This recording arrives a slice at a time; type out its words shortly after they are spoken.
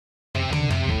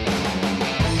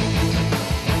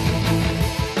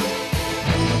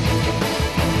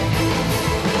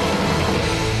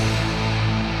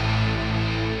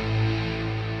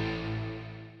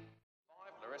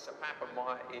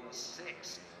qualifier in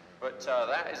 6th. But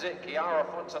that is it. Chiara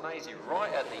Fontanesi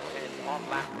right at the end on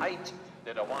lap 8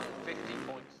 did a 150.6.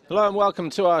 Hello and welcome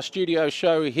to our studio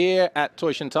show here at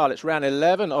Teushenthal. It's round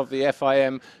 11 of the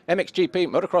FIM MXGP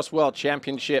Motocross World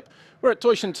Championship. We're at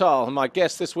Teushenthal, and my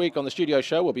guests this week on the studio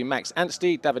show will be Max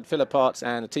Anstie, David Philippaerts,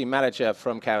 and the team manager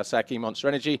from Kawasaki Monster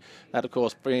Energy, that of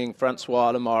course being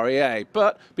Francois Lemarié.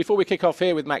 But before we kick off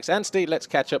here with Max Anstie, let's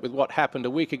catch up with what happened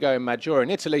a week ago in Maggiora in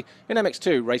Italy in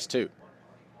MX2 Race 2.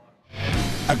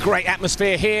 A great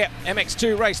atmosphere here,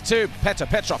 MX2 Race 2, Petr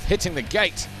Petrov hitting the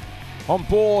gate. On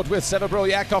board with Severbril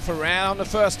Yakov around the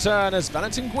first turn as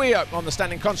Valentin Guyot on the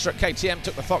standing construct KTM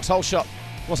took the foxhole shot.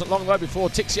 Wasn't long though before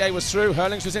Tixier was through.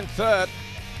 Hurlings was in third.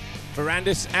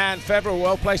 Ferrandis and Febvre were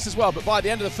well placed as well, but by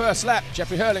the end of the first lap,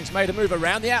 Jeffrey Hurlings made a move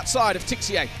around the outside of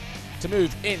Tixier to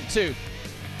move into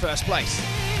first place.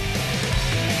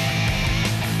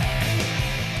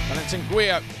 Valentin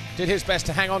Guyot did his best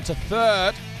to hang on to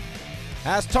third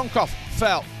as Tonkov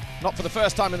fell. Not for the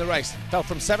first time in the race. Fell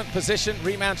from 7th position,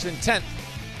 remounted in 10th,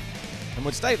 and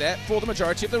would stay there for the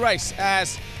majority of the race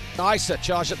as Isa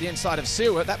charged up the inside of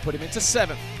Silva. That put him into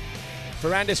 7th.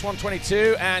 Ferrandis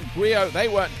 122 and Guyot, they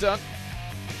weren't done,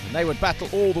 and they would battle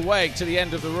all the way to the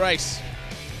end of the race.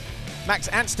 Max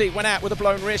Anstie went out with a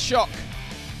blown rear shock.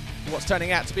 What's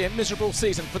turning out to be a miserable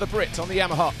season for the Brit on the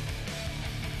Yamaha.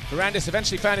 Ferrandis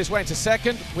eventually found his way into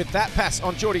second with that pass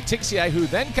on Jordi Tixier, who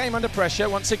then came under pressure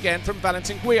once again from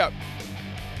Valentin Guyot.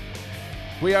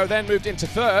 Guyot then moved into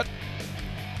third.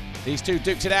 These two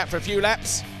duked it out for a few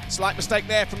laps. Slight mistake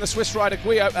there from the Swiss rider.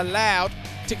 Guyot allowed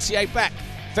Tixier back.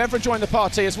 Febvre joined the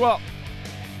party as well.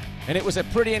 And it was a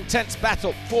pretty intense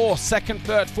battle for second,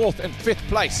 third, fourth and fifth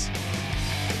place.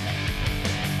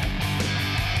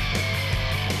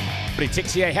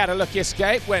 Tixier had a lucky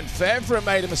escape when Febvre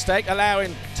made a mistake,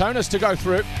 allowing Tonus to go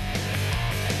through.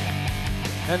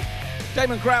 And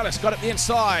Damon Growlis got at the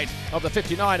inside of the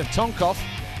 59 of Tonkov.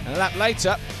 And a lap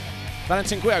later,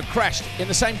 Valentin Guyot crashed in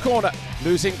the same corner,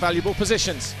 losing valuable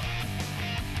positions.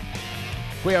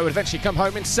 Guyot would eventually come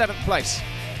home in 7th place.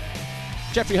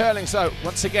 Jeffrey Hurlings, though,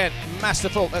 once again,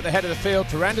 masterful at the head of the field.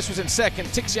 Ferrandis was in 2nd,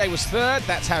 Tixier was 3rd.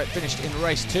 That's how it finished in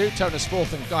race 2. Tonus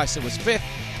 4th and Geiser was 5th.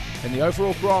 In the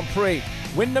overall Grand Prix,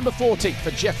 win number 40 for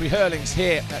Jeffrey Hurlings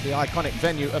here at the iconic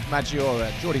venue of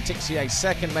Maggiora. Jordi Tixier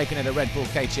 2nd, making it a Red Bull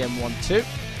KTM 1-2.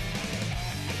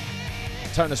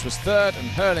 Tonus was 3rd, and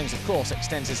Hurlings, of course,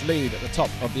 extends his lead at the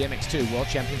top of the MX2 World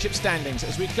Championship standings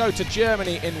as we go to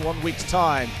Germany in 1 week's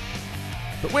time.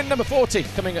 But win number 40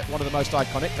 coming at one of the most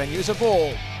iconic venues of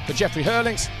all for Jeffrey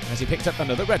Hurlings as he picked up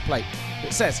another red plate.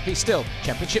 It says he's still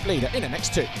championship leader in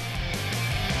MX2.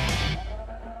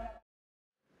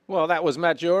 Well, that was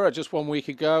Maggiora just 1 week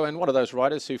ago, and one of those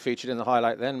riders who featured in the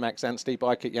highlight then, Max Anstie,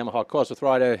 bike at Yamaha Cosworth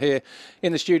rider, here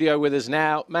in the studio with us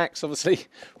now. Max, obviously,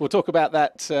 we'll talk about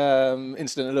that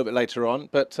incident a little bit later on,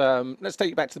 but let's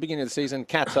take you back to the beginning of the season,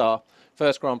 Qatar,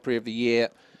 first Grand Prix of the year.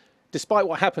 Despite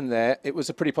what happened there, it was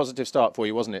a pretty positive start for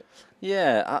you, wasn't it?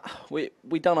 Yeah, we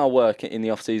done our work in the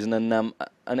off-season, and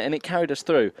it carried us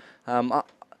through.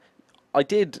 I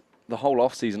did the whole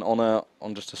off season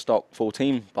on just a stock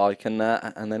 14 bike, and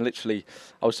then literally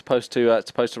I was supposed to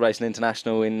race an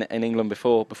international in England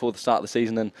before the start of the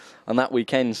season, and on that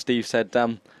weekend Steve said,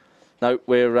 no,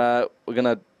 we're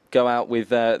gonna go out with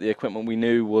the equipment we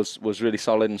knew was really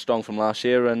solid and strong from last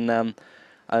year, and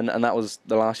that was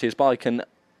the last year's bike, and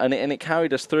it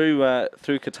carried us through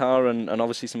Qatar, and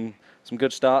obviously some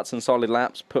good starts and solid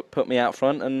laps put me out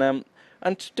front,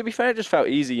 and to be fair, it just felt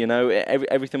easy, you know.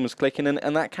 Everything was clicking,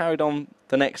 and that carried on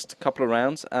the next couple of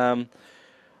rounds.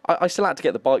 I still had to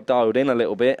get the bike dialed in a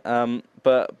little bit,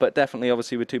 but definitely,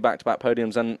 obviously, with 2 back-to-back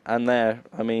podiums, and there,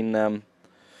 I mean,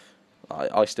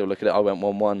 I still look at it. I went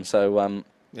 1-1, so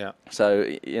yeah.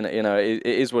 So you know, it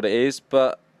is what it is,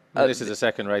 but. Well, this is the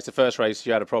second race. The first race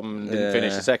you had a problem and didn't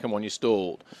finish. The second one you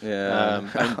stalled. Yeah.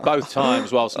 And both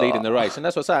times whilst leading the race. And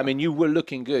that's what I say. I mean, you were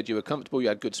looking good. You were comfortable. You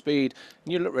had good speed.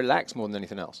 And you looked relaxed more than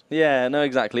anything else. Yeah, no,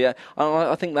 exactly. Yeah.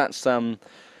 I think that's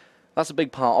a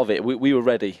big part of it. We were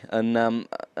ready. And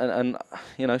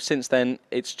you know, since then,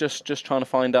 it's just trying to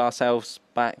find ourselves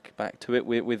back to it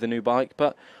with the new bike.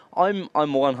 But I'm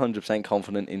 100%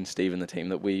 confident in Steve and the team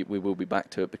that we will be back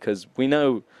to it, because we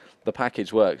know the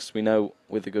package works. We know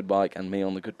with the good bike and me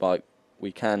on the good bike,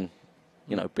 we can,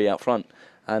 you know, be out front,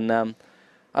 and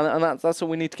that's all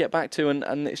we need to get back to.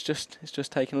 And it's just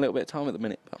taking a little bit of time at the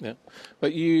minute. But. Yeah,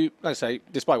 but you, like I say,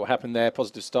 despite what happened there,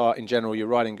 positive start in general. You're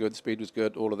riding good, speed was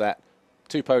good, all of that.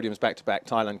 2 podiums back to back,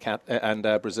 Thailand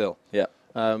and Brazil. Yeah.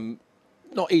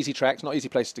 Not easy tracks, not easy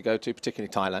places to go to,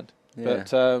 particularly Thailand. Yeah.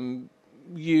 But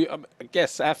I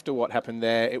guess after what happened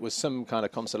there, it was some kind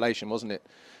of consolation, wasn't it?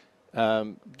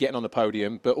 Getting on the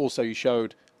podium, but also you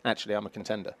showed, actually, I'm a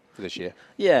contender for this year.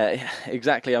 Yeah,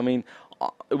 exactly. I mean,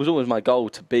 it was always my goal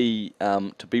to be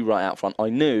right out front. I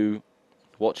knew,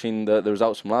 watching the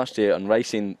results from last year and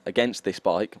racing against this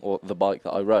bike, or the bike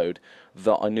that I rode,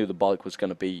 that I knew the bike was going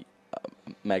to be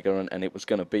mega, and it was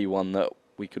going to be one that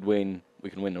we could win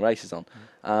the races on.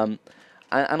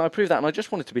 And I proved that, and I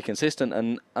just wanted to be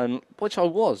consistent, and which I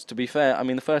was, to be fair. I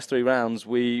mean, the first 3 rounds,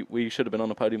 we should have been on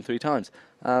the podium 3 times.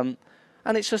 And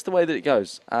it's just the way that it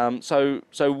goes.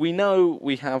 So we know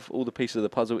we have all the pieces of the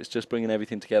puzzle. It's just bringing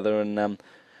everything together, and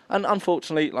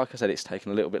unfortunately, like I said, it's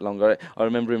taken a little bit longer. I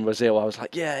remember in Brazil, I was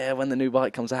like, yeah, when the new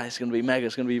bike comes out, it's going to be mega,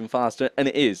 it's going to be even faster. And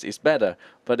it is, it's better,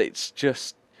 but it's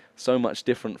just so much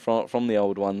different from the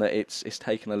old one that it's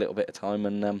taken a little bit of time.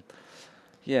 And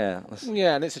yeah.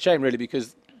 Yeah, and it's a shame, really,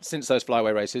 because since those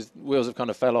flyaway races, wheels have kind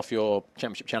of fell off your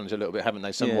championship challenge a little bit, haven't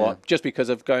they, somewhat? Yeah. Just because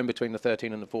of going between the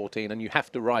 13 and the 14, and you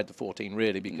have to ride the 14,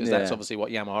 really, because that's obviously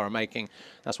what Yamaha are making.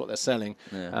 That's what they're selling.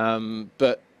 Yeah.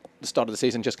 But the start of the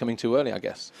season just coming too early, I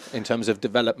guess, in terms of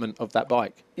development of that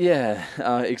bike. Yeah,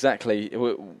 exactly.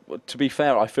 To be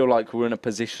fair, I feel like we're in a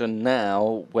position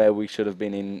now where we should have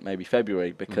been in maybe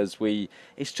February, because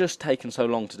it's just taken so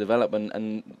long to develop,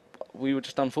 and we were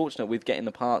just unfortunate with getting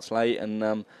the parts late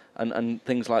and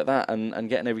things like that, and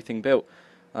getting everything built.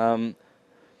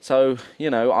 So,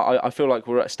 you know, I feel like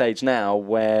we're at a stage now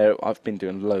where I've been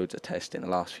doing loads of testing the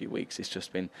last few weeks. It's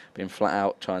just been flat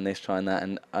out, trying this, trying that,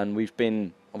 and we've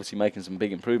been obviously making some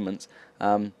big improvements.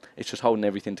 It's just holding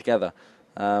everything together.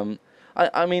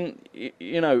 I mean,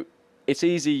 you know, it's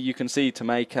easy, you can see, to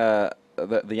make the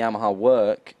Yamaha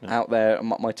work out there.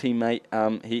 My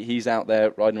teammate, he's out there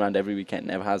riding around every weekend,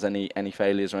 never has any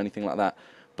failures or anything like that.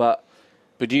 But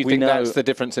do you think that's the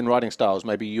difference in riding styles?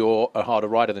 Maybe you're a harder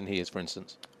rider than he is, for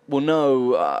instance? Well,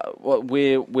 no.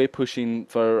 We're pushing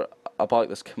for a bike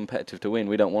that's competitive to win.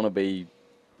 We don't want to be,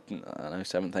 I don't know,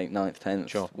 7th, 8th, 9th,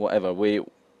 10th, whatever.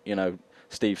 You know,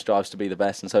 Steve strives to be the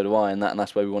best, and so do I, and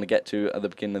that's where we want to get to at the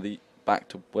beginning of back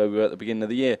to where we were at the beginning of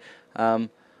the year. And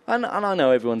I know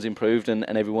everyone's improved, and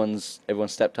everyone's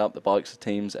stepped up, the bikes, the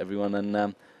teams, everyone,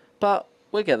 and but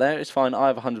we'll get there. It's fine. I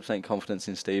have 100% confidence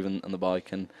in Steve and the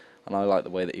bike, and I like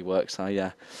the way that he works. So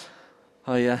yeah.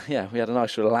 Oh yeah, we had a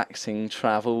nice relaxing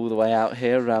travel all the way out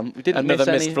here. We didn't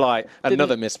Another miss missed flight.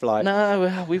 Another missed flight.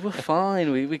 No, we were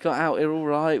fine. We got out here all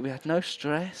right. We had no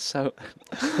stress, so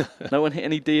no one hit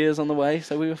any deers on the way,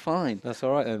 so we were fine. That's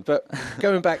all right then. But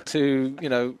going back to, you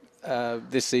know,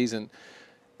 this season,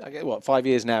 I get, 5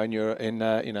 years now, and you're in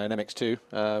you know, an MX2.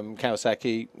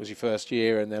 Kawasaki was your first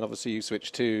year, and then obviously you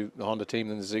switched to the Honda team,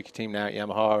 then the Suzuki team now at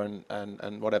Yamaha,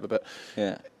 and whatever. But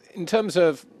yeah. In terms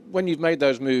of when you've made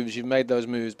those moves, you've made those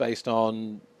moves based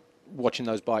on watching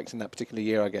those bikes in that particular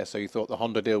year, I guess. So you thought the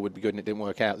Honda deal would be good, and it didn't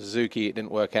work out. The Suzuki, it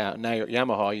didn't work out. And now you're at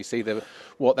Yamaha, you see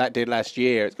what that did last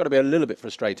year. It's got to be a little bit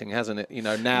frustrating, hasn't it? You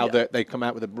know, now that they come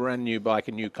out with a brand new bike,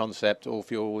 a new concept, all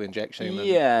fuel injection.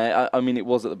 Yeah, I mean, it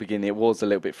was at the beginning. It was a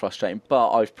little bit frustrating,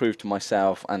 but I've proved to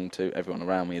myself and to everyone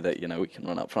around me that, you know, we can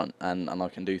run up front, and I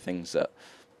can do things that,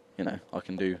 you know, I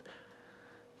can do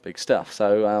big stuff.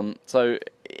 So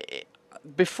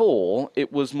before,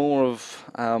 it was more of,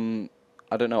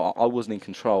 I don't know, I wasn't in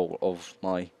control of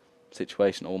my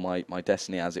situation or my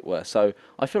destiny, as it were. So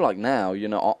I feel like now, you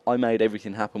know, I made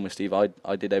everything happen with Steve.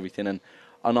 I did everything, and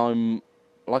I'm,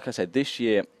 like I said, this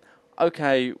year,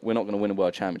 okay, we're not going to win a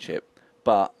world championship,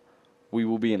 but we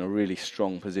will be in a really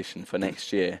strong position for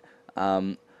next year.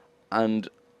 And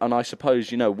I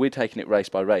suppose, you know, we're taking it race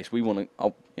by race. We want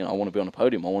to, you know, I want to be on a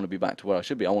podium. I want to be back to where I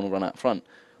should be. I want to run out front.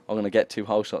 I'm going to get 2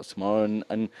 whole shots tomorrow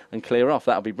and clear off.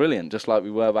 That'll be brilliant, just like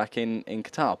we were back in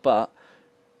Qatar. But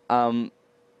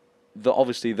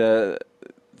obviously the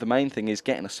main thing is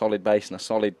getting a solid base and a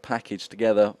solid package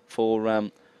together for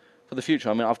the future.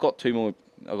 I mean, I've got 2 more.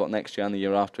 I've got next year and the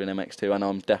year after in MX2, and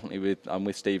I'm definitely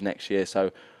with Steve next year.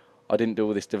 So I didn't do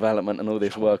all this development and all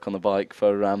this work on the bike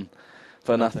for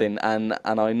nothing. And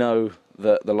I know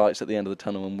that the light's at the end of the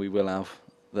tunnel, and we will have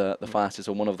the fastest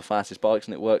or one of the fastest bikes,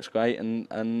 and it works great,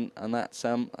 and that's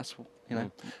you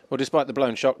know. Well, despite the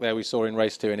blown shock there we saw in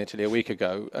race 2 in Italy a week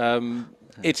ago,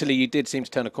 Italy, you did seem to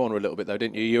turn a corner a little bit though,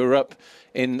 didn't you? You were up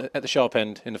at the sharp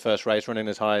end in the first race, running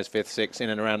as high as 5th, 6th, in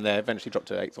and around there, eventually dropped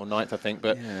to 8th or 9th, I think.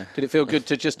 But did it feel good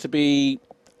to be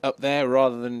up there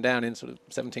rather than down in sort of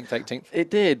 17th, 18th? It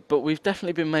did, but we've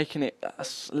definitely been making it a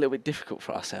little bit difficult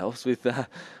for ourselves with I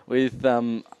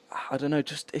don't know,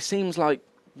 just it seems like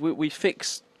we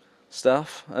fix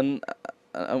stuff, and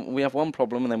we have one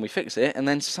problem and then we fix it, and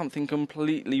then something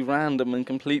completely random and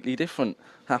completely different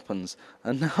happens,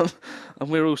 and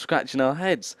we're all scratching our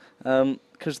heads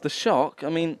because the shock. I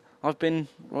mean, I've been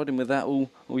riding with that all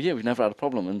year. We've never had a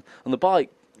problem, and on the bike,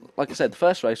 like I said, the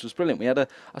first race was brilliant. We had a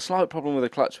slight problem with the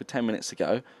clutch with 10 minutes to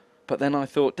go, but then I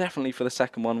thought definitely for the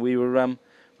second one we were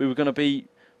going to be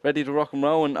ready to rock and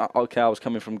roll. And okay, I was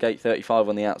coming from gate 35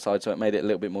 on the outside, so it made it a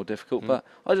little bit more difficult. But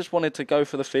I just wanted to go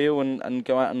for the feel and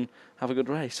go out and have a good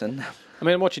race. And I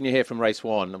mean, I'm watching you here from race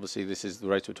 1. Obviously, this is the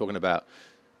race we're talking about.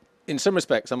 In some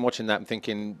respects, I'm watching that and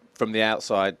thinking from the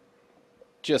outside,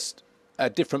 just a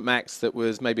different Max that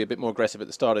was maybe a bit more aggressive at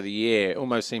the start of the year. It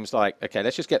almost seems like, okay,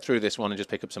 let's just get through this one and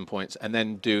just pick up some points, and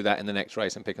then do that in the next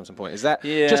race and pick up some points. Is that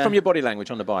just from your body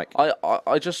language on the bike?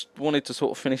 I just wanted to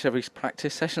sort of finish every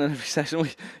practice session and every session.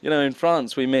 In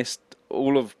France we missed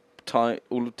all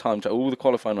the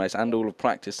qualifying race and all of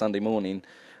practice Sunday morning.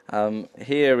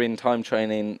 Here in time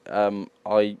training,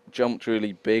 I jumped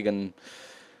really big and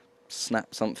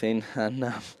snapped something,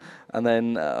 and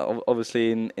then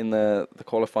obviously in the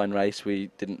qualifying race we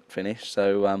didn't finish.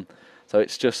 So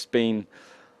it's just been,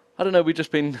 I don't know. We've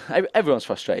just been, everyone's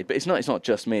frustrated, but it's not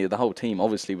just me. The whole team,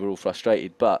 obviously, we're all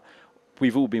frustrated, but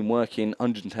we've all been working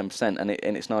 110%, and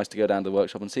it's nice to go down to the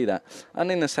workshop and see that.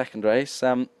 And in the second race,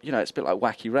 it's a bit like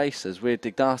Wacky Racers. We're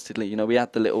dig-dastardly, we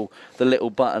had the little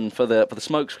button for the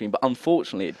smoke screen, but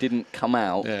unfortunately it didn't come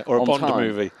out. Yeah, or a Bond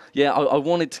movie. Yeah, I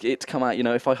wanted it to come out.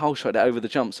 If I whole shot it over the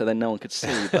jump, so then no one could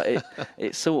see. But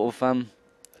it sort of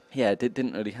it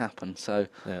didn't really happen. So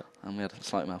we had a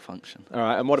slight malfunction. All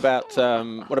right. And what about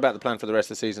the plan for the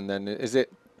rest of the season then? Is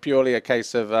it purely a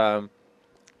case of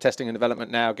testing and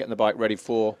development now, getting the bike ready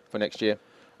for next year?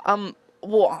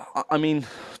 Well, I mean,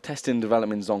 testing and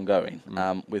development is ongoing.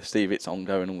 With Steve, it's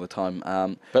ongoing all the time.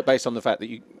 But based on the fact that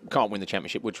you can't win the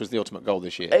championship, which was the ultimate goal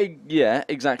this year. Yeah,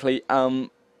 exactly. I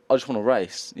just want to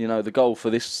race. The goal for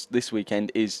this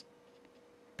weekend is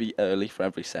be early for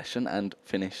every session and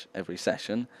finish every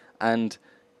session, and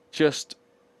just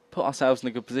put ourselves in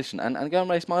a good position and go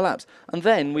and race my laps, and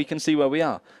then we can see where we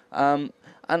are.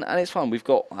 And it's fun. We've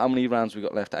got, how many rounds we've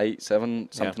got left? 8, 7,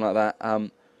 something like that.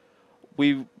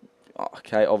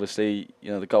 Obviously,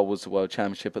 the goal was the World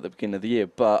Championship at the beginning of the year,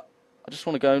 but I just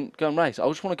want to go and race. I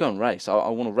just want to go and race. I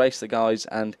want to race the guys,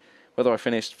 and whether I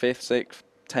finished 5th, 6th,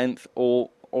 10th, or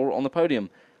on the podium,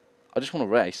 I just want to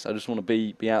race. I just want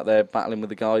to be out there battling with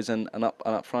the guys and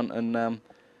up front and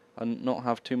not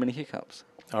have too many hiccups.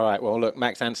 All right, well, look,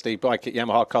 Max Anstie, bike at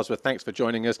Yamaha Cosworth, thanks for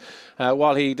joining us.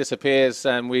 While he disappears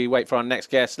and we wait for our next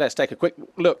guest, let's take a quick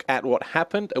look at what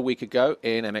happened a week ago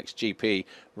in MXGP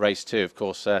Race 2. Of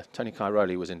course, Tony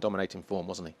Cairoli was in dominating form,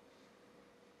 wasn't he?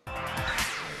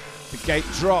 The gate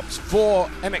drops for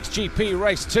MXGP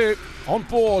Race 2. On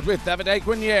board with Davide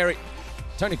Guarnieri.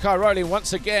 Tony Cairoli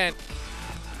once again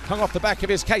hung off the back of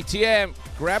his KTM,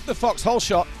 grabbed the Fox hole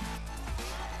shot.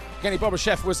 Evgeny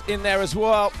Bobryshev was in there as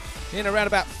well, in around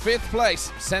about 5th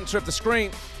place, centre of the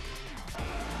screen.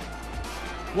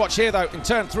 Watch here though, in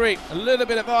turn 3, a little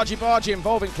bit of argy-bargy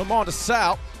involving Clement de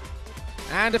Sal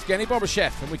and Evgeny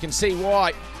Bobryshev, and we can see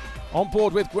why. On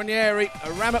board with Guarnieri,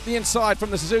 a ram up the inside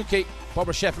from the Suzuki.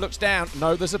 Bobryshev looks down,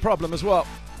 no, there's a problem as well.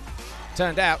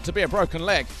 Turned out to be a broken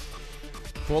leg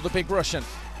for the big Russian.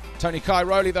 Tony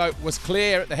Cairoli though was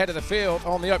clear at the head of the field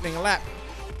on the opening lap,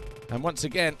 and once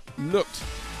again looked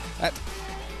at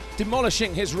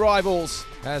demolishing his rivals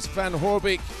as Van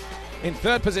Hoorbeek in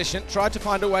 3rd position tried to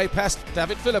find a way past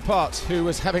David Philippaerts, who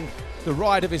was having the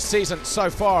ride of his season so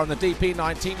far on the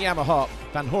DP19 Yamaha.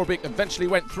 Van Hoorbeek eventually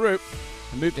went through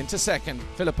and moved into 2nd.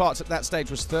 Philippaerts at that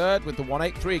stage was 3rd with the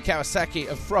 183 Kawasaki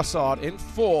of Frossard in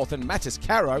 4th, and Mattis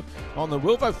Caro on the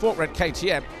Wilvo Forkred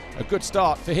KTM, a good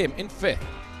start for him in 5th.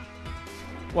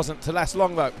 Wasn't to last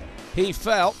long though. He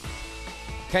fell,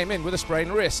 came in with a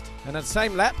sprained wrist, and at the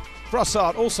same lap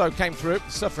Frossard also came through,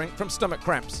 suffering from stomach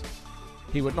cramps.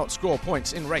 He would not score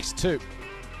points in race 2.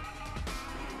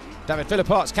 David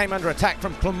Philippaerts came under attack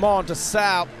from Clement de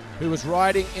Sal, who was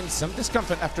riding in some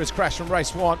discomfort after his crash from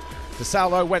race 1. De Sal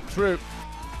though went through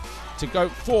to go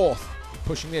 4th,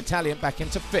 pushing the Italian back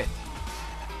into 5th.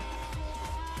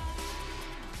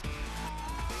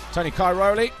 Tony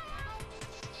Cairoli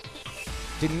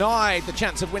denied the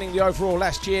chance of winning the overall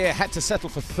last year, had to settle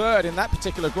for 3rd in that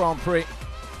particular Grand Prix.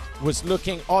 Was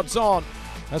looking odds on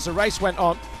as the race went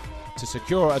on to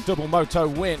secure a double moto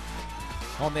win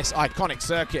on this iconic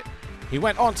circuit. He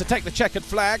went on to take the checkered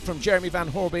flag from Jeremy Van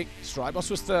Hoorbeek. Strybos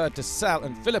was 3rd, De Sal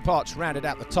and Philippaerts rounded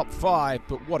out the top 5,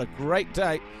 but what a great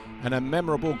day and a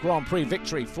memorable Grand Prix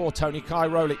victory for Tony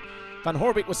Cairoli. Van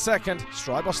Hoorbeek was second,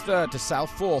 Strybos third, to Sal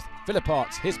fourth,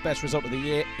 Philippaerts his best result of the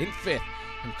year in fifth,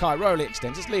 and Kai Rowley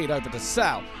extends his lead over to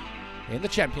Sal in the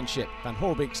championship. Van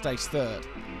Hoorbeek stays third.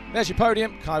 There's your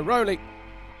podium, Kai Rowley,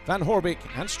 Van Hoorbeek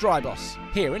and Strybos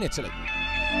here in Italy.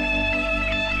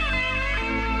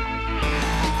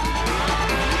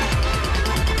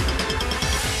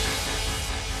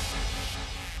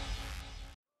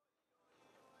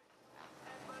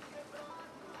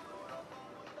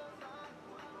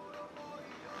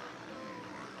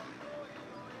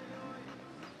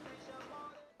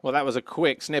 Well, that was a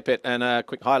quick snippet and a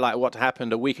quick highlight of what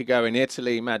happened a week ago in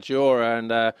Italy, Maggiora,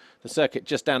 and the circuit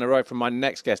just down the road from my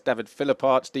next guest, David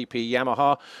Philippaerts, DP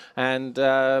Yamaha. And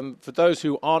for those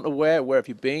who aren't aware, where have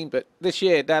you been? But this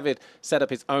year, David set up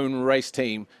his own race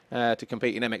team to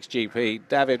compete in MXGP.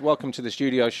 David, welcome to the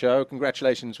studio show.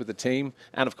 Congratulations with the team,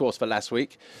 and of course for last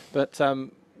week. But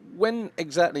when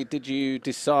exactly did you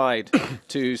decide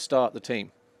to start the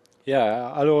team?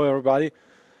 Yeah, hello everybody.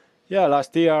 Yeah,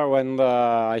 last year when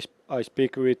I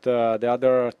speak with the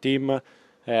other team,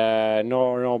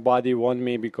 nobody want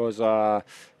me because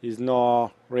it's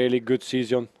not really good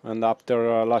season. And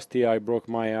after last year, I broke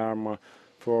my arm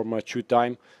for 2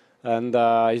 times, and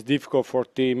it's difficult for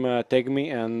team take me.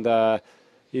 And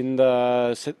in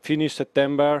the finish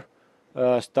September,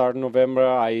 start November,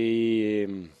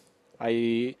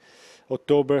 I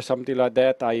October something like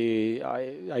that.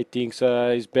 I think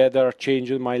it's better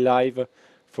change my life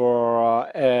for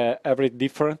every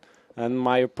different, and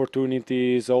my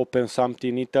opportunities open something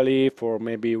in Italy for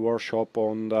maybe workshop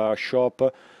on the shop,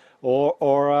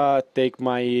 or take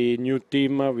my new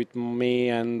team with me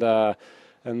and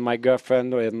my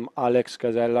girlfriend and Alex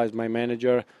Casella is my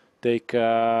manager. Take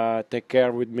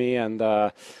care with me, and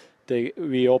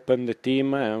we open the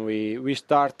team, and we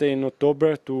start in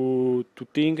October to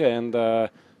think and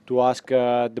to ask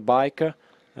the bike,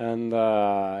 and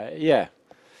yeah.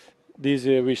 This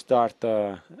we start.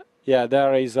 Yeah,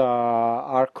 there is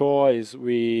Arco. Is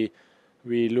we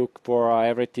look for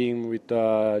everything with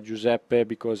Giuseppe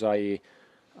because I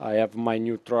have my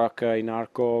new truck in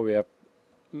Arco. We have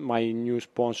my new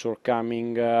sponsor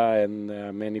coming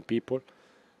and many people,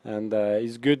 and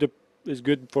it's good. It's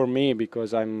good for me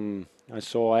because I'm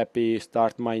so happy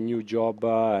start my new job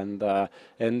and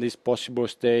it's possible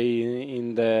stay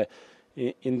in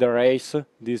the race.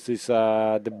 This is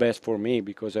the best for me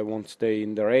because I won't stay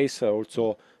in the race,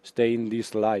 also stay in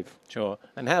this life. Sure.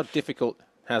 And how difficult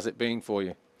has it been for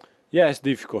you? Yeah, it's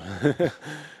difficult.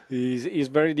 It's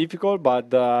very difficult, but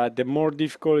the more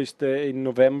difficult is in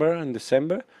November and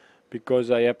December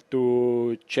because I have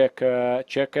to check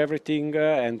everything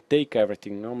and take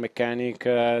everything. No mechanic,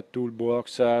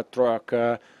 toolbox, truck,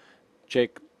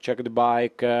 check the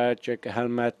bike, check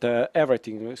helmet,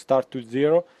 everything. Start to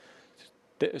zero.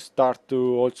 Start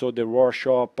to also the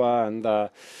workshop, and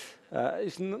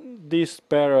this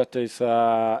period is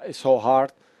so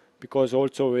hard because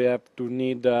also we have to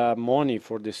need money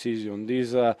for the season.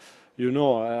 This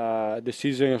the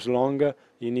season is long.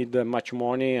 You need much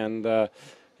money, and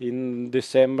in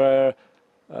December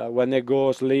when I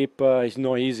go sleep it's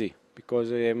not easy because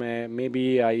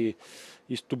maybe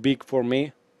it's too big for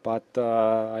me. But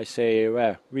I say,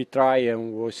 well, we try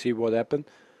and we'll see what happens.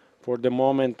 For the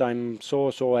moment, I'm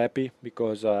so happy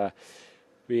because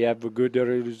we have a good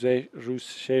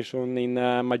realization in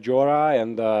Majora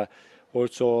and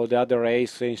also the other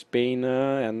race in Spain.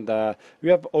 And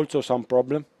we have also some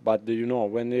problem, but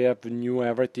when we have new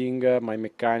everything, my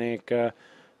mechanic,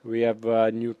 we have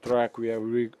a new track, we have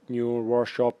new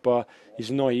workshop. It's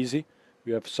not easy.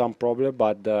 We have some problem,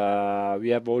 but we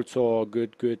have also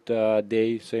good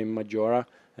days in Majora.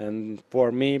 And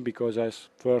for me, because as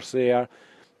first year,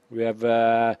 we have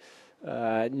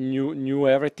new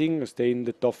everything. Stay in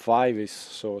the top 5 is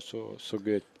so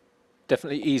good.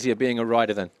 Definitely easier being a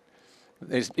rider then.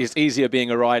 It's easier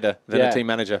being a rider than a team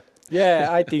manager. Yeah,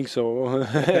 I think so.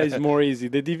 It's more easy.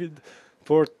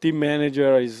 For team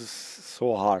manager is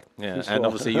so hard. Yeah, and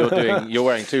obviously you're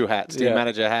wearing 2 hats, team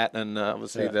manager hat and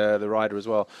obviously the rider as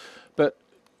well. But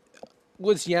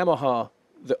was Yamaha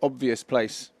the obvious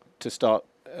place to start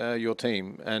your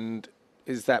team? And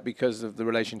is that because of the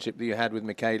relationship that you had with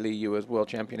Michele? You were world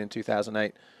champion in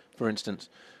 2008, for instance.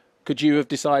 Could you have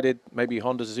decided, maybe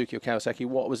Honda, Suzuki or Kawasaki,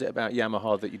 what was it about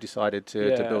Yamaha that you decided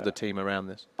to build a team around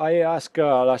this? I asked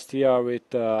last year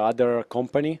with other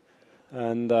company,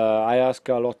 and I asked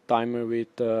a lot of time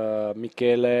with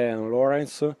Michele and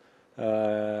Lawrence.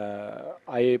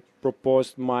 I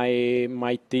proposed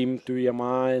my team to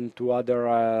Yamaha and to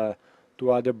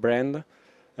other brand,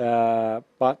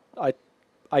 but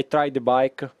I tried the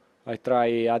bike. I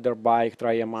try other bike,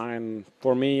 try Yamaha, and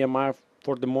for me Yamaha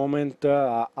for the moment,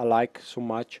 I like so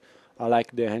much. I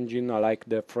like the engine, I like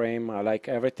the frame, I like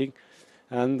everything.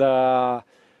 And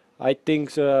I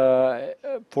think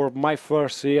for my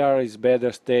first year, it's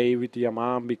better stay with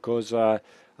Yamaha because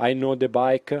I know the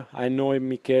bike. I know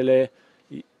Michele.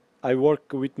 I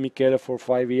work with Michele for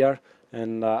 5 years,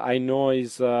 and I know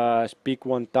his speak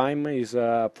one time is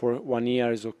for 1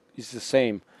 year is the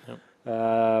same.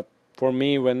 For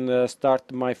me, when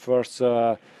start my first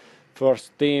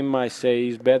team, I say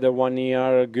it's better 1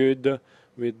 year good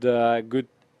with good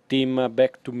team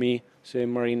back to me,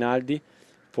 same Rinaldi,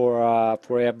 for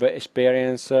have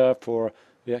experience for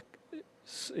you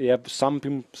have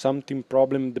something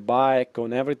problem the bike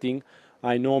on everything.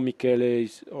 I know Michele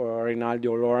is, or Rinaldi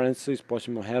or Lawrence is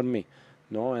possible help me,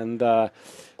 no, and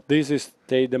this is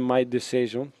my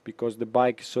decision because the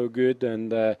bike is so good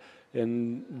and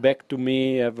back to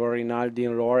me have Rinaldi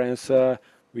and Lawrence.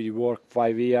 We work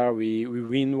 5 years, we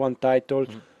win one title,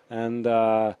 and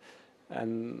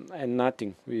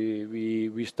nothing.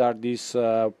 We start this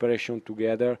operation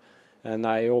together, and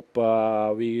I hope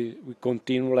we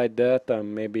continue like that,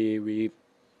 and maybe we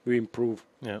improve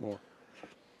more.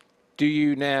 Do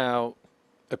you now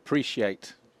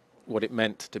appreciate what it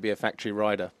meant to be a factory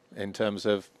rider in terms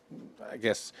of, I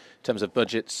guess, in terms of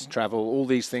budgets, travel, all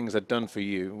these things are done for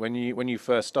you? When you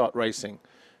first start racing,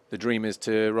 the dream is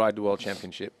to ride the World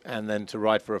Championship and then to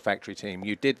ride for a factory team.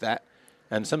 You did that,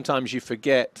 and sometimes you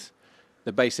forget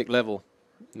the basic level.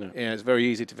 No. Yeah, it's very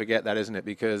easy to forget that, isn't it?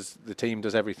 Because the team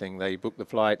does everything. They book the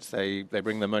flights, they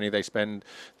bring the money, they spend,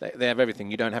 they have everything.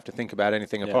 You don't have to think about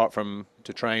anything apart from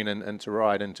to train and to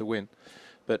ride and to win.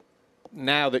 But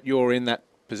now that you're in that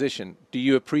position, do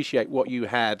you appreciate what you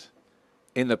had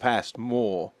in the past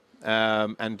more?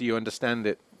 And do you understand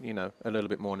it, a little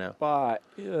bit more now? But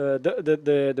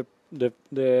the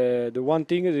one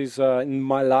thing is in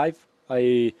my life,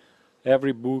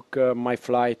 every book my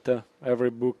flight,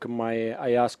 every book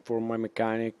I ask for my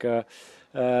mechanic.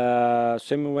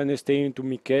 Same when I stay into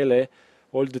Michele,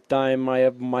 all the time I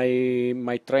have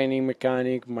my training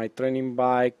mechanic, my training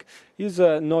bike. Is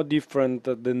no different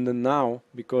than the now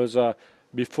because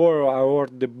before I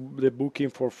ordered the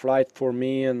booking for flight for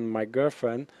me and my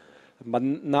girlfriend, but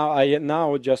now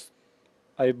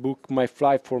I book my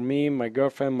flight for me, my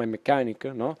girlfriend, my mechanic.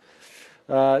 No,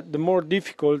 the more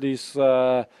difficult is.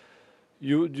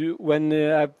 When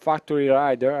I'm factory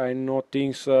rider, I know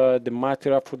things, the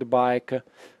material for the bike,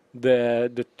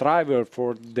 the driver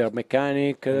for the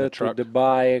mechanic, to the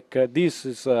bike. This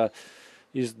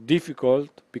is difficult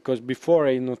because before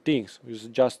I know things. It's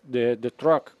just the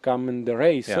truck come in the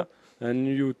race, and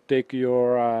you take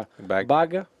your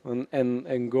bag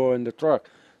and go in the truck.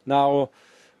 Now,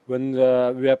 when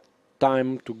we have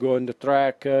time to go in the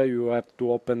track, you have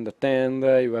to open the tent,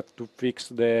 you have to fix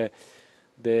the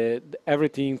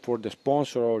everything for the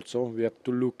sponsor. Also we have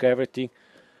to look everything,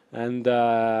 and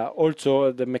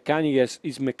also the mechanic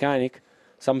is mechanic.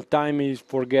 Sometimes he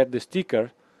forget the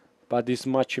sticker, but it's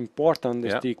much important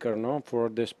the sticker, no, for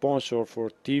the sponsor,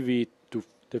 for TV,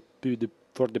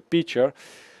 for the picture,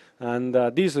 and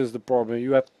this is the problem.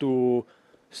 You have to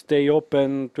stay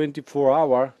open 24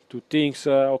 hours to things.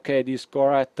 Okay, this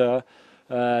correct,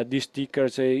 this sticker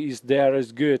is there,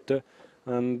 is good.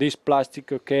 And this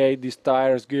plastic, okay, this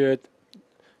tire is good.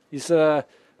 It's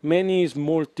many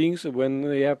small things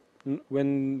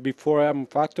when before I'm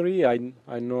factory,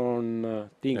 I know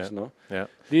things, no? Yeah.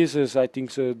 This is, I think,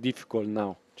 so difficult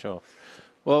now. Sure.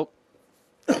 Well,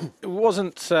 it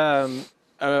wasn't a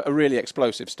really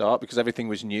explosive start because everything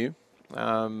was new.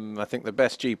 I think the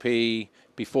best GP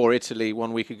before Italy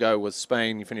 1 week ago was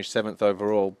Spain. You finished 7th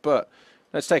overall, but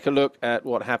let's take a look at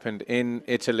what happened in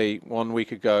Italy 1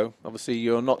 week ago. Obviously,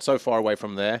 you're not so far away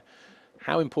from there.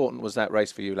 How important was that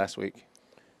race for you last week?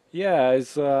 Yeah,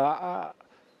 it's I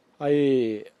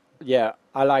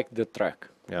like the track.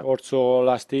 Yeah. Also,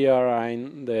 last year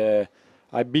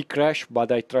I big crash,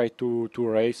 but I try to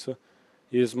race.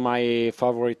 It's my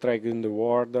favorite track in the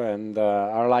world, and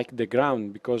I like the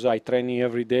ground because I training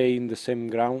every day in the same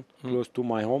ground close to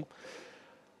my home.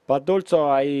 But also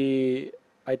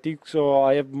I think so.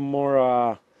 I have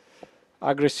more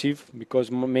aggressive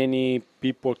because many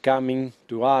people coming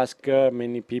to ask.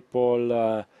 Many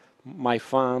people, my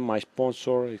fan, my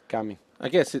sponsor is coming. I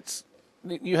guess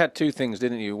you had two things,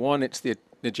 didn't you? One, it's the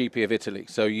GP of Italy,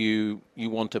 so you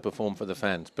want to perform for the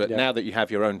fans. But now that you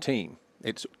have your own team,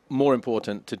 it's more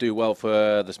important to do well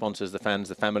for the sponsors, the fans,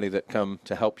 the family that come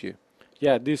to help you.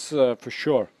 Yeah, this for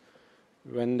sure.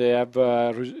 When they have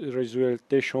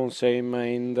resultation same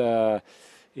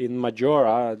in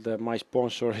Majora, my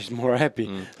sponsor is more happy.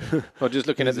 Well, just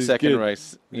looking at the This is second good.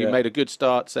 race, you Yeah. made a good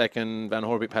start second. Van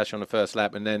Horbik passed you on the first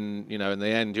lap, and then, you know, in the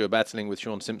end, you were battling with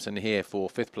Sean Simpson here for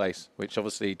 5th place, which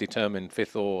obviously determined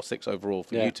 5th or 6th overall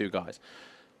for Yeah. you two guys.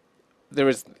 There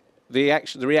is the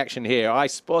reaction here. I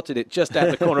spotted it just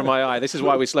out the corner of my eye. This is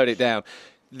why we slowed it down.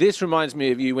 This reminds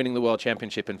me of you winning the World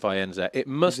Championship in Faenza. It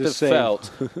must the have same.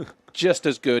 felt just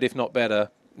as good, if not better,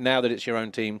 now that it's your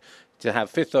own team, to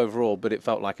have 5th overall, but it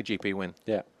felt like a GP win.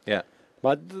 Yeah. Yeah.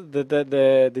 But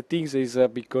the things is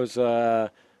because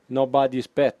nobody's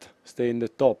pet stay in the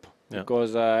top, Yeah.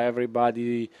 because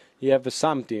everybody you have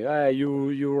something.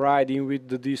 You riding with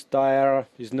this tire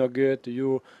is not good.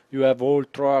 You have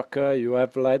old truck. You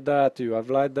have like that. You have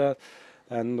like that.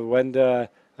 And when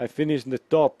I finish the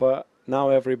top, now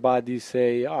everybody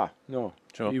say, no,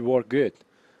 Sure. you work good.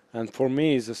 And for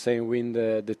me, it's the same win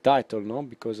the title, no,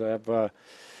 because I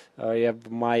have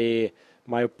my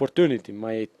opportunity,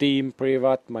 my team,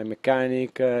 private, my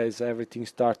mechanic, is everything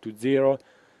start to zero,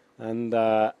 and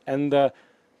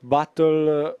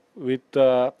battle with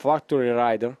factory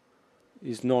rider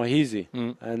is not easy.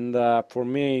 And for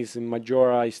me, it's in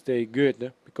Majora I stay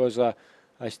good because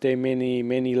I stay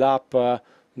many lap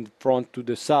in front to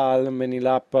the Sal, many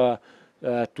lap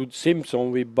to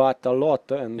Simpson. We bat a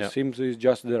lot, and Yeah. Simpson is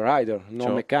just the rider, no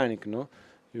Sure. mechanic, no.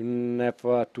 You have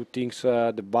two things: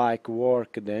 the bike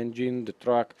work, the engine, the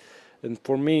truck, and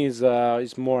for me,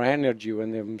 it's more energy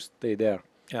when I stay there.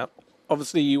 Yeah.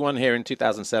 Obviously, you won here in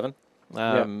 2007.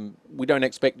 We don't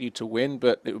expect you to win,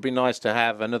 but it would be nice to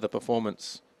have another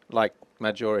performance like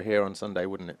Majora here on Sunday,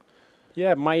 wouldn't it?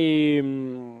 Yeah,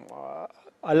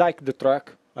 I like the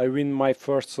track. I win my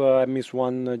first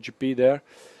MS1 GP there,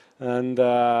 and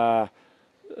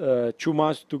 2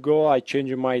 months to go, I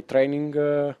changed my training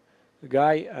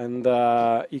guy, and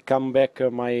he come back.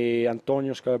 My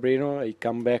Antonio Scalabrino, he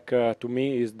come back to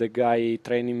me. Is the guy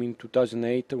training me in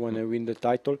 2008 when I win the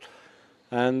title.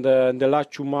 And in the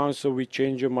last 2 months, we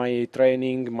changed my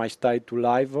training, my style to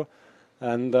live.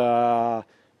 And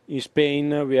in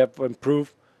Spain, we have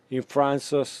improved. In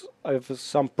France, I have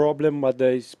some problem, but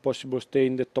it's possible to stay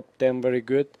in the top 10 very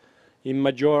good. In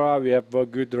Majora, we have a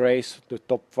good race, the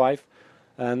top 5.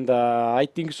 And I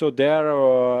think so there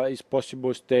it's possible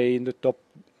to stay in the top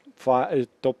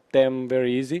 10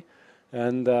 very easy.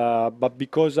 And but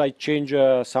because I changed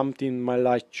something in my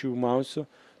last 2 months,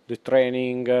 the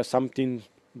training, something,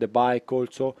 the bike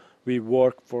also, we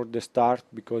work for the start,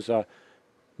 because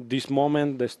this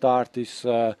moment the start is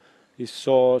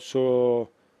so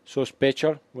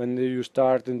special. When you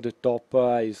start in the top,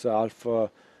 is half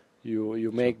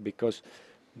you make, because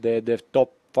the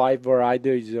top 5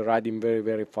 rider is riding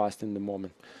very fast in the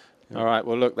moment. All right.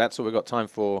 Well, look, that's all we've got time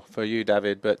for you,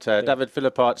 David. But David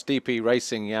Philippaerts, DP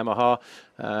Racing Yamaha,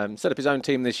 set up his own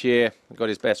team this year. Got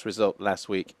his best result last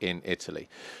week in Italy.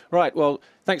 Right. Well,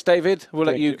 thanks, David. We'll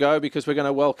let you go because we're going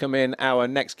to welcome in our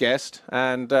next guest.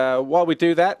 And while we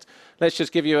do that, let's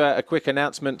just give you a quick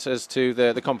announcement as to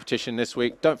the competition this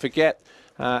week. Don't forget,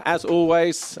 as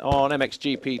always, on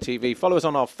MXGP TV, follow us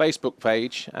on our Facebook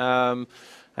page.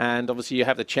 And obviously you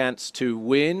have the chance to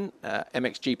win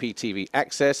MXGP TV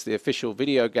Access, the official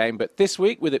video game. But this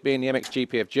week, with it being the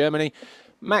MXGP of Germany,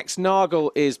 Max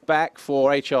Nagel is back for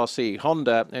HRC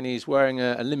Honda, and he's wearing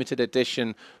a limited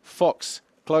edition Fox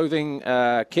clothing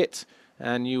kit.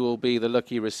 And you will be the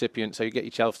lucky recipient. So you get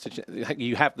yourself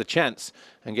you have the chance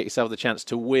and get yourself the chance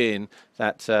to win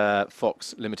that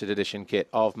Fox limited edition kit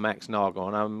of Max Nagel.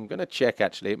 And I'm going to check,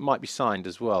 actually, it might be signed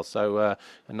as well. So a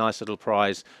nice little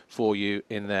prize for you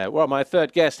in there. Well, my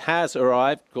third guest has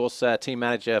arrived. Of course, team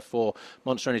manager for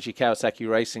Monster Energy Kawasaki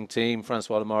Racing Team,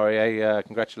 Francois Lemarié.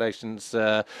 Congratulations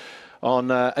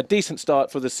on a decent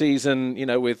start for the season, you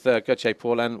know, with Gauthier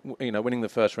Paulin, you know, winning the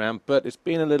first round. But it's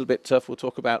been a little bit tough. We'll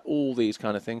talk about all these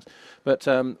kind of things. But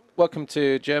welcome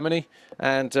to Germany.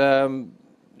 And,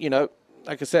 you know,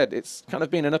 like I said, it's kind of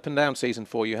been an up and down season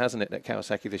for you, hasn't it, at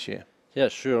Kawasaki this year? Yeah,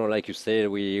 sure. Like you said,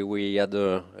 we had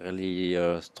a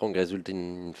really strong result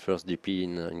in first GP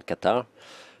in Qatar,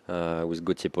 with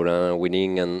Gauthier Paulin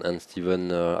winning and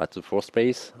Steven at the fourth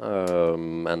place.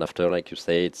 And after, like you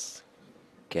say, it's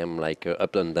came like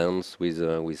up and downs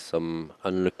with some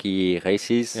unlucky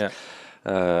races. Yeah.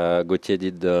 Gauthier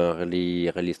did a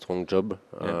really strong job.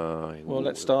 Yeah. Well,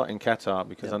 let's start in Qatar,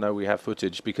 because I know we have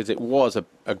footage, because it was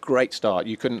a great start.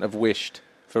 You couldn't have wished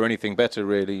for anything better,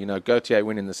 really. You know, Gauthier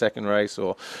winning the second race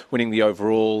or winning the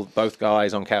overall, both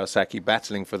guys on Kawasaki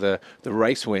battling for the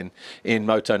race win in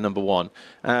Moto number 1.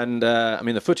 And, I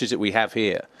mean, the footage that we have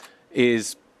here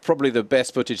is probably the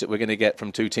best footage that we're going to get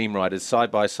from two team riders,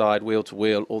 side by side, wheel to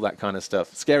wheel, all that kind of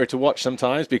stuff. Scary to watch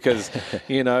sometimes because,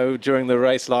 you know, during the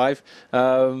race live,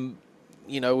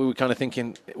 you know, we were kind of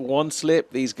thinking, one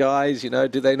slip, these guys, you know,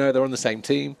 do they know they're on the same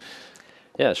team?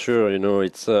 Yeah, sure. You know,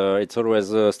 it's always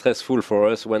stressful for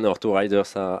us when our two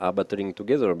riders are battling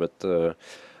together. But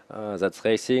that's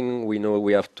racing. We know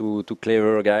we have two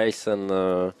clever guys, and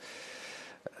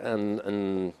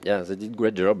yeah, they did a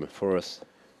great job for us.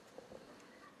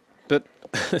 But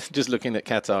just looking at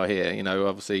Qatar here, you know,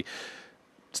 obviously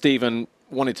Stephen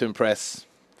wanted to impress.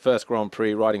 First Grand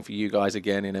Prix riding for you guys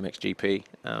again in MXGP.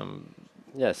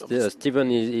 Yes,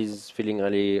 Steven is feeling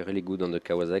really good on the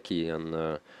Kawasaki,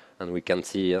 and we can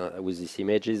see with these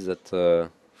images that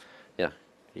yeah,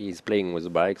 he's playing with the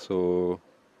bike. So,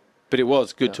 but it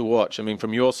was good to watch. I mean,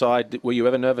 from your side, were you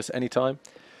ever nervous at any time?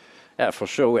 Yeah, for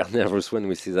sure we are nervous when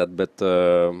we see that, but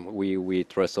we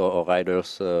trust our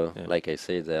riders. Like I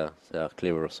say, they are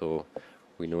clever, so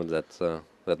we know that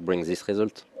that brings this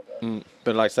result.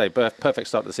 But like I say, perfect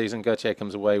start to the season. Gauthier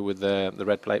comes away with the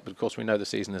red plate, but of course we know the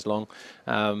season is long.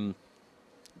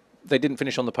 They didn't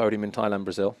finish on the podium in Thailand,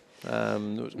 Brazil. There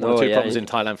was one or two problems in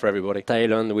Thailand for everybody.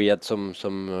 Thailand, we had some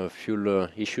fuel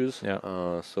issues.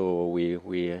 Yeah. So we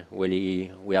are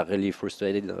really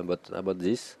frustrated about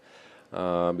this.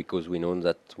 Because we know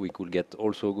that we could get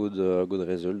also good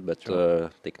result, but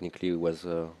technically it was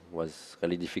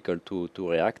really difficult to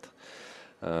react.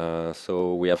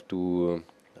 So we have to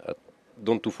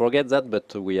don't to forget that,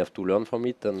 but we have to learn from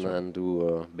it and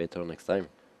do better next time.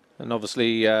 And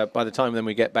obviously, by the time then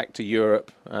we get back to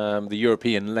Europe, the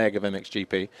European leg of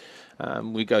MXGP,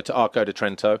 we go to Arco de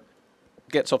Trento.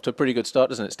 Gets off to a pretty good start,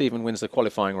 doesn't it? Stephen wins the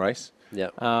qualifying race.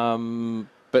 Yeah.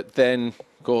 But then,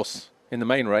 of course, in the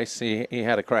main race, he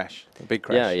had a crash, a big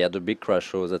crash. Yeah, he had a big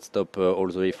crash, so that stopped all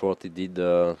the effort he did,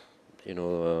 you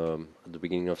know, at the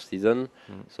beginning of season.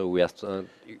 So we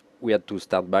had to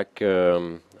start back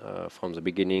from the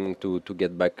beginning to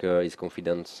get back his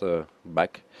confidence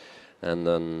back, and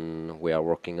then we are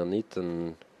working on it,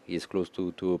 and he's close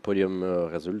to a podium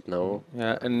result now.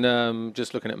 Yeah, and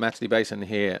just looking at Matterley Basin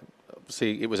here,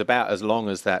 see, it was about as long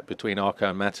as that between Arco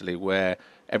and Matterley where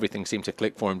everything seemed to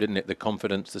click for him, didn't it? The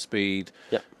confidence, the speed.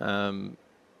 Yeah.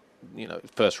 You know,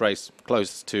 first race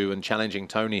close to and challenging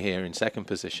Tony here in second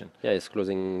position. Yeah, he's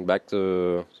closing back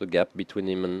the gap between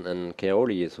him and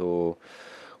Chiaroli. So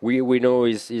we know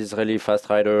he's really fast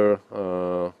rider.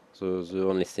 So the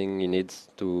only thing he needs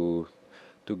to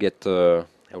get I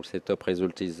would say top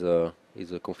result is the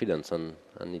confidence, and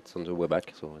it's on the way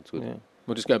back. So it's good. Yeah.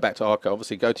 We'll just go back to Arco.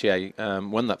 Obviously, Gauthier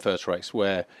won that first race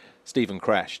where Stephen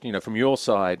crashed. You know, from your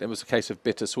side, it was a case of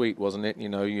bittersweet, wasn't it? You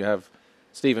know, you have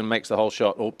Stephen makes the whole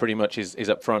shot, or pretty much is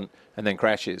up front, and then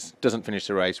crashes. Doesn't finish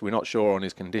the race. We're not sure on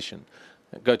his condition.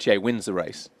 Gauthier wins the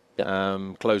race,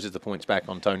 closes the points back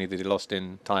on Tony that he lost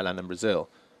in Thailand and Brazil,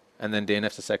 and then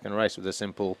DNF's the second race with a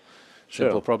simple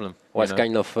problem. Was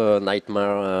kind of a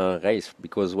nightmare race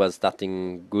because was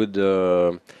starting good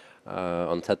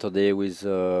on Saturday with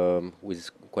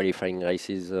qualifying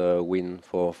races win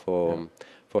for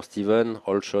Steven,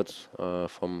 all shots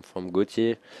from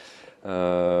Gauthier.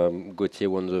 Gauthier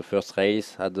won the first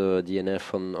race, had a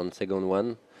DNF on second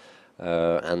one,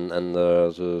 and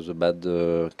the bad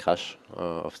crash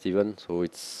of Steven. So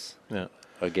it's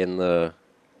again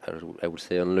I would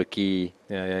say unlucky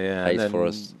race for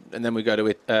us. And then we go to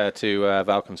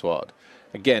Valkenswaard.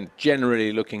 Again,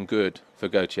 generally looking good for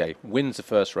Gauthier. Wins the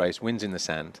first race, wins in the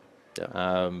sand.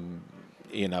 Yeah.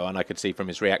 You know, and I could see from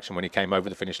his reaction when he came over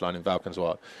the finish line in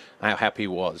Valkenswaard how happy he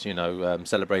was. You know,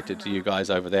 celebrated to you guys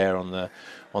over there on the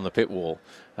pit wall.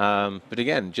 But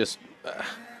again, just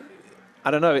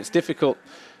I don't know. It's difficult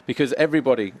because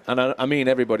everybody, and I mean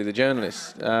everybody, the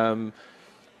journalists,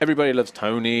 everybody loves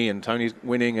Tony, and Tony's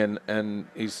winning, and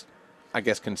he's, I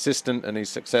guess, consistent and he's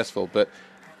successful. But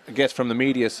I guess from the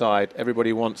media side,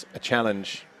 everybody wants a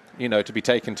challenge, you know, to be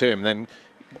taken to him. Then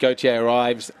Gauthier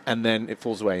arrives, and then it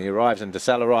falls away. He arrives, and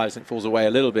Dessal arrives, and it falls away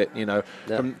a little bit. You know,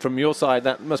 from your side,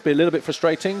 that must be a little bit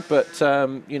frustrating. But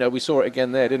you know, we saw it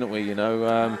again there, didn't we? You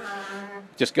know,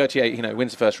 just Gauthier, you know,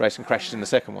 wins the first race and crashes in the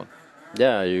second one.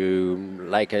 Yeah, you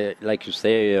like you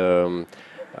say,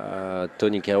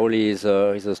 Tony Chiaroli is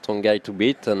a strong guy to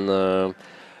beat, and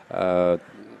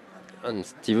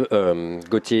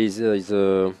Gauthier is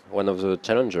one of the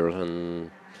challengers,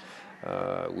 and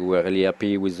we were really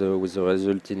happy with the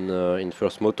result in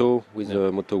first moto with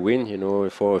the moto win. You know,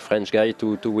 for a French guy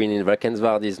to win in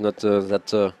Valkenswaard is not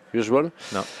that usual.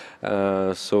 No.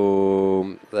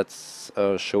 So that's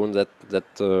shown that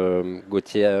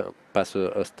Gauthier passed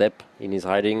a step in his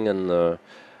riding,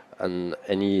 and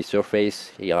any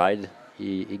surface he ride,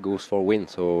 he goes for win.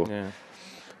 So Yeah.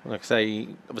 Like I say,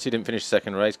 he obviously didn't finish the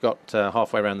second race, got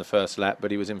halfway around the first lap, but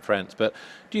he was in France. But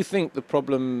do you think the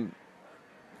problem,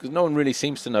 because no one really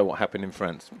seems to know what happened in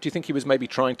France, do you think he was maybe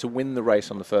trying to win the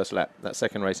race on the first lap, that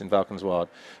second race in Valkenswaard,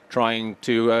 trying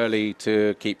too early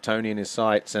to keep Tony in his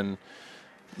sights, and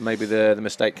maybe the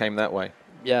mistake came that way?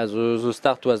 yeah, the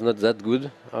start was not that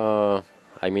good.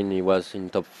 I mean, he was in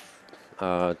top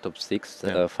 6,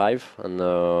 Yeah. 5, and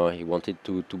he wanted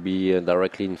to be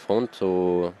directly in front,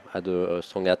 so had a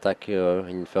strong attack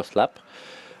in first lap.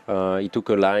 He took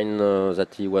a line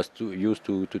that he was used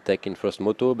to take in first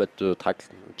moto, but the track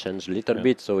changed a little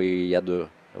bit, so he had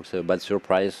I would say a bad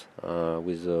surprise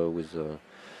with The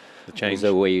change. with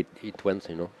the way it went,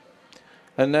 you know.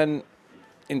 And then,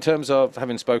 in terms of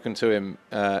having spoken to him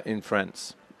in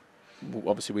France,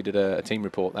 obviously we did a team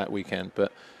report that weekend,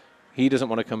 but he doesn't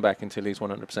want to come back until he's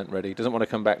 100% ready. He doesn't want to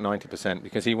come back 90%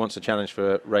 because he wants a challenge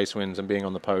for race wins and being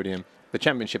on the podium. The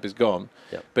championship is gone,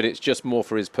 but it's just more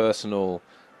for his personal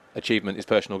achievement, his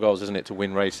personal goals, isn't it, to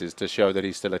win races, to show that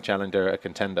he's still a challenger, a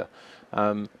contender.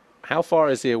 How far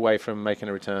is he away from making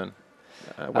a return?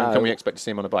 When can we expect to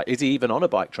see him on a bike? Is he even on a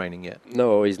bike training yet?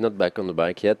 No, he's not back on the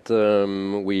bike yet.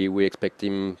 We expect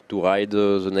him to ride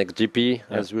the next GP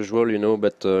as usual, you know,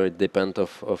 but it depends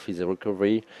of his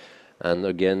recovery. And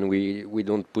again, we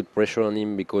don't put pressure on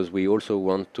him because we also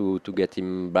want to get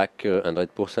him back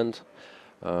 100%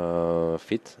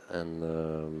 fit,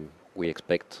 and we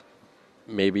expect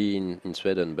maybe in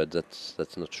Sweden, but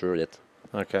that's not sure yet.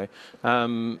 Okay.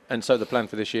 And so the plan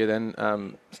for this year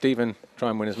then, Stephen, try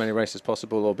and win as many races as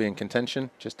possible or be in contention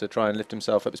just to try and lift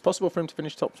himself up. It's possible for him to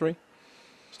finish top 3,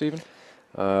 Stephen?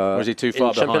 Or is he too far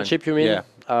in behind? championship, you mean?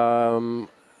 Yeah.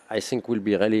 I think will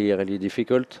be really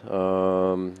difficult.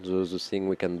 The thing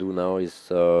we can do now is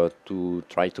to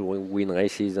try to win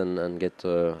races and get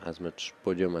as much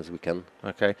podium as we can.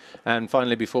 Okay. And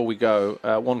finally, before we go,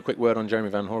 one quick word on Jeremy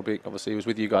Van Horbeek. Obviously, he was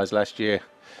with you guys last year,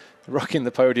 rocking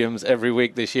the podiums every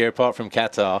week this year, apart from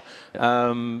Qatar.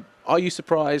 Are you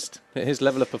surprised at his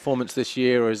level of performance this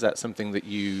year, or is that something that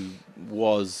you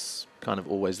was kind of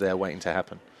always there waiting to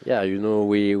happen? Yeah, you know,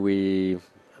 we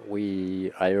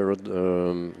hired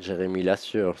Jeremy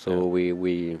last year, so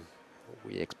we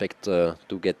expect to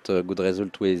get a good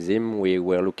result with him. We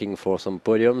were looking for some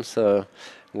podiums.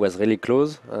 He was really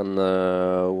close,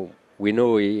 and we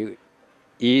know he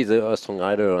is a strong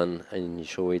rider, and he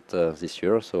showed it this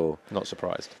year. So Not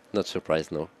surprised. not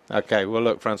surprised, no. Okay, well,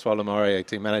 look, Francois Lemarié,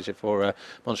 team manager for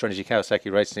Monster Energy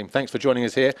Kawasaki Racing Team. Thanks for joining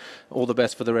us here. All the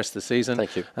best for the rest of the season.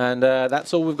 Thank you. And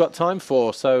that's all we've got time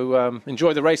for. So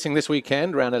enjoy the racing this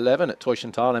weekend, round 11 at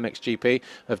Teufelstal MXGP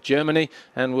of Germany.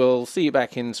 And we'll see you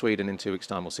back in Sweden in 2 weeks'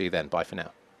 time. We'll see you then. Bye for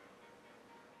now.